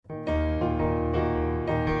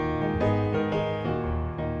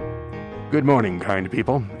Good morning, kind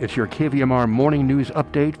people. It's your KVMR Morning News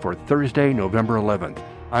Update for Thursday, November 11th.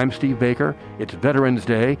 I'm Steve Baker. It's Veterans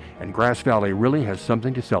Day, and Grass Valley really has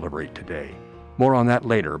something to celebrate today. More on that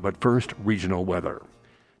later, but first, regional weather.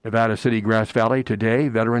 Nevada City, Grass Valley, today,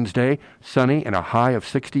 Veterans Day, sunny and a high of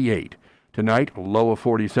 68. Tonight, a low of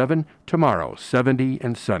 47. Tomorrow, 70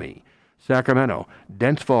 and sunny. Sacramento,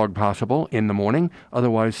 dense fog possible in the morning,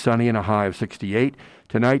 otherwise sunny and a high of 68.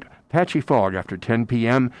 Tonight, patchy fog after 10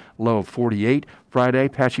 p.m., low of 48. Friday,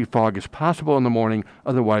 patchy fog is possible in the morning,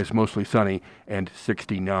 otherwise mostly sunny, and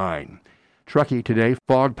 69. Truckee today,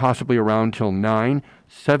 fog possibly around till 9,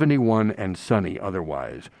 71 and sunny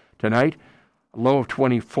otherwise. Tonight, low of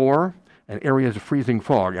 24, and areas of freezing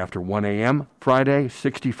fog after 1 a.m. Friday,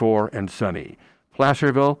 64 and sunny.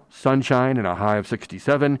 Placerville, sunshine and a high of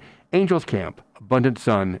 67. Angels Camp, abundant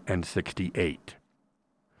sun and 68.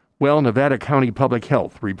 Well, Nevada County Public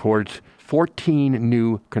Health reports 14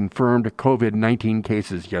 new confirmed COVID-19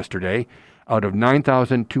 cases yesterday. Out of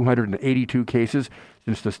 9,282 cases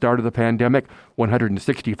since the start of the pandemic,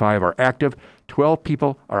 165 are active, 12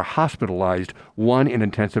 people are hospitalized, 1 in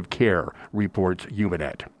intensive care, reports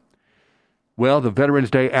UNet. Well, the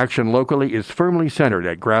Veterans Day action locally is firmly centered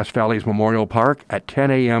at Grass Valley's Memorial Park at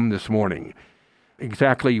 10 a.m. this morning.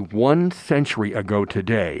 Exactly 1 century ago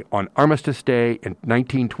today, on Armistice Day in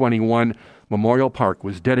 1921, Memorial Park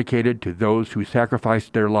was dedicated to those who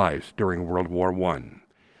sacrificed their lives during World War I.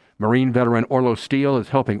 Marine veteran Orlo Steele is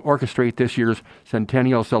helping orchestrate this year's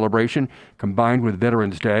centennial celebration combined with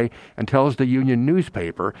Veterans Day and tells the Union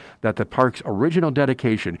newspaper that the park's original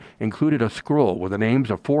dedication included a scroll with the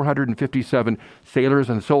names of 457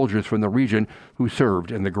 sailors and soldiers from the region who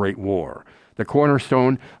served in the Great War. The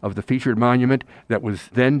cornerstone of the featured monument that was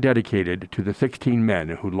then dedicated to the 16 men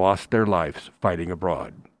who lost their lives fighting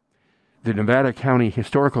abroad. The Nevada County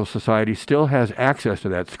Historical Society still has access to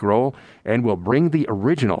that scroll and will bring the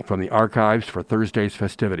original from the archives for Thursday's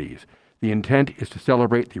festivities. The intent is to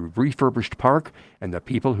celebrate the refurbished park and the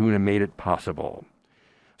people who made it possible.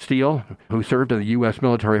 Steele, who served in the U.S.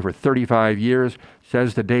 military for 35 years,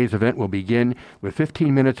 says the day's event will begin with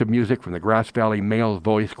 15 minutes of music from the Grass Valley Male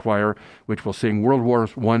Voice Choir, which will sing World War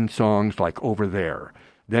I songs like Over There.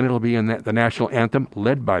 Then it'll be in the national anthem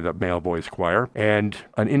led by the Male Voice Choir, and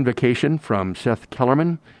an invocation from Seth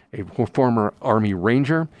Kellerman, a former Army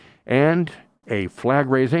Ranger, and a flag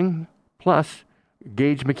raising, plus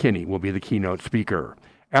Gage McKinney will be the keynote speaker.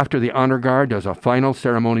 After the Honor Guard does a final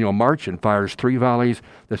ceremonial march and fires 3 volleys,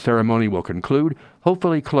 the ceremony will conclude,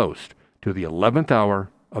 hopefully close to the 11th hour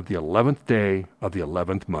of the 11th day of the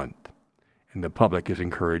 11th month. And the public is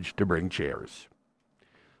encouraged to bring chairs.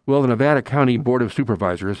 Well, the Nevada County Board of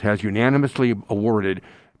Supervisors has unanimously awarded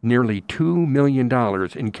nearly $2 million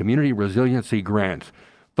in community resiliency grants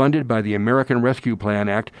funded by the American Rescue Plan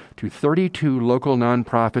Act to 32 local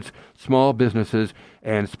nonprofits, small businesses,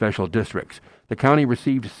 and special districts. The county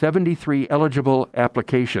received 73 eligible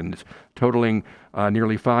applications totaling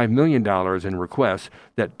nearly $5 million in requests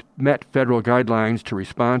that met federal guidelines to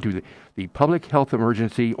respond to the public health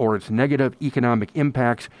emergency or its negative economic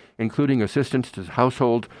impacts, including assistance to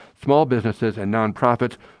households, small businesses, and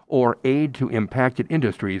nonprofits, or aid to impacted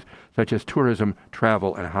industries such as tourism,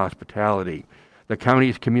 travel, and hospitality. The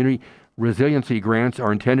county's community resiliency grants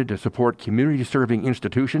are intended to support community-serving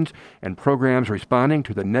institutions and programs responding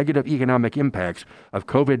to the negative economic impacts of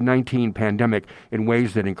COVID-19 pandemic in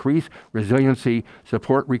ways that increase resiliency,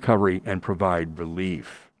 support recovery, and provide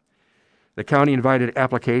relief. The county invited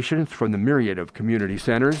applications from the myriad of community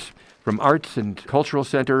centers, from arts and cultural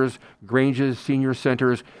centers, granges, senior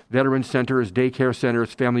centers, veteran centers, daycare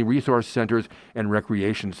centers, family resource centers, and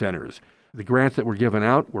recreation centers. The grants that were given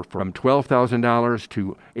out were from $12,000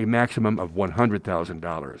 to a maximum of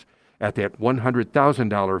 $100,000. At that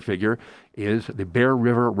 $100,000 figure is the Bear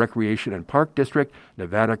River Recreation and Park District,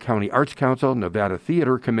 Nevada County Arts Council, Nevada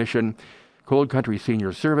Theater Commission, Cold Country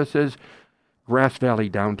Senior Services, Grass Valley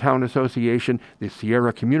Downtown Association, the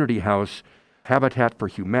Sierra Community House, Habitat for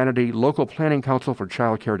Humanity, Local Planning Council for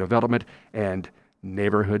Child Care Development, and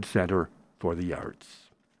Neighborhood Center for the Arts.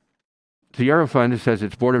 Sierra Fund says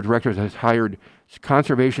its board of directors has hired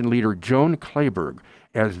conservation leader Joan Clayburgh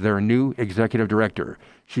as their new executive director.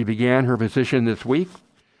 She began her position this week.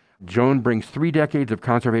 Joan brings 3 decades of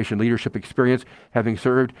conservation leadership experience, having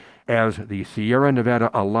served as the Sierra Nevada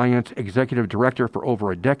Alliance executive director for over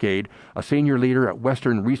a decade, a senior leader at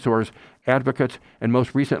Western Resource Advocates, and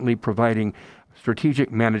most recently providing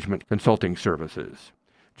strategic management consulting services.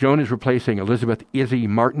 Joan is replacing Elizabeth Izzy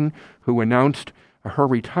Martin, who announced her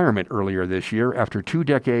retirement earlier this year after 2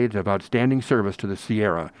 decades of outstanding service to the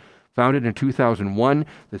Sierra. Founded in 2001,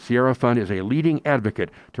 the Sierra Fund is a leading advocate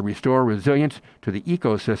to restore resilience to the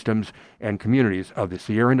ecosystems and communities of the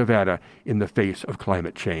Sierra Nevada in the face of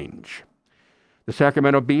climate change. The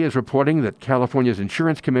Sacramento Bee is reporting that California's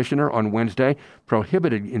insurance commissioner on Wednesday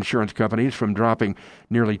prohibited insurance companies from dropping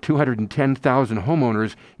nearly 210,000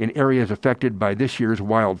 homeowners in areas affected by this year's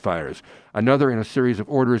wildfires, another in a series of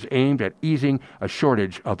orders aimed at easing a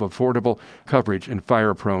shortage of affordable coverage in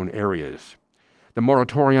fire-prone areas. The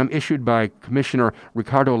moratorium issued by Commissioner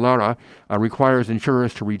Ricardo Lara requires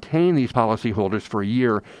insurers to retain these policyholders for a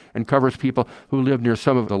year and covers people who live near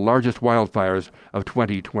some of the largest wildfires of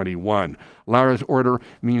 2021. Lara's order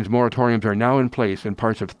means moratoriums are now in place in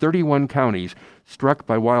parts of 31 counties struck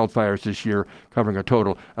by wildfires this year, covering a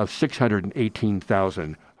total of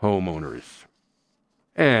 618,000 homeowners.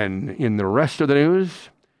 And in the rest of the news,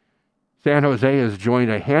 San Jose has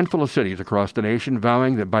joined a handful of cities across the nation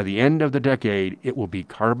vowing that by the end of the decade it will be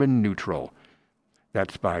carbon neutral.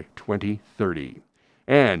 That's by 2030.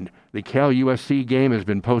 And the Cal-USC game has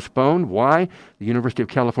been postponed. Why? The University of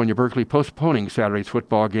California, Berkeley postponing Saturday's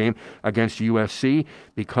football game against USC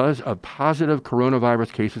because of positive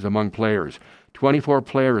coronavirus cases among players. 24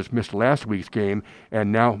 players missed last week's game,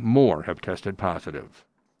 and now more have tested positive.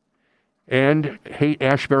 And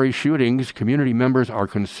Haight-Ashbury shootings, community members are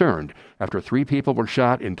concerned after 3 people were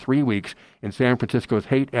shot in 3 weeks in San Francisco's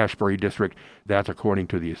Haight-Ashbury district. That's according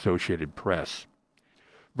to the Associated Press.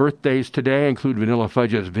 Birthdays today include Vanilla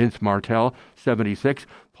Fudge's Vince Martell, 76,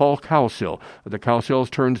 Paul Cowsill of the Cowsills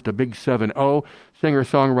turns to Big 7-0,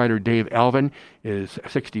 singer-songwriter Dave Alvin is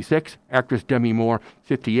 66, actress Demi Moore,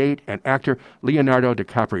 58, and actor Leonardo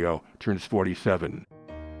DiCaprio turns 47.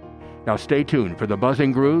 Now stay tuned for the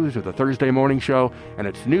buzzing grooves of the Thursday Morning Show and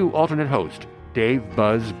its new alternate host, Dave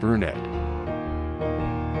Buzz Burnett.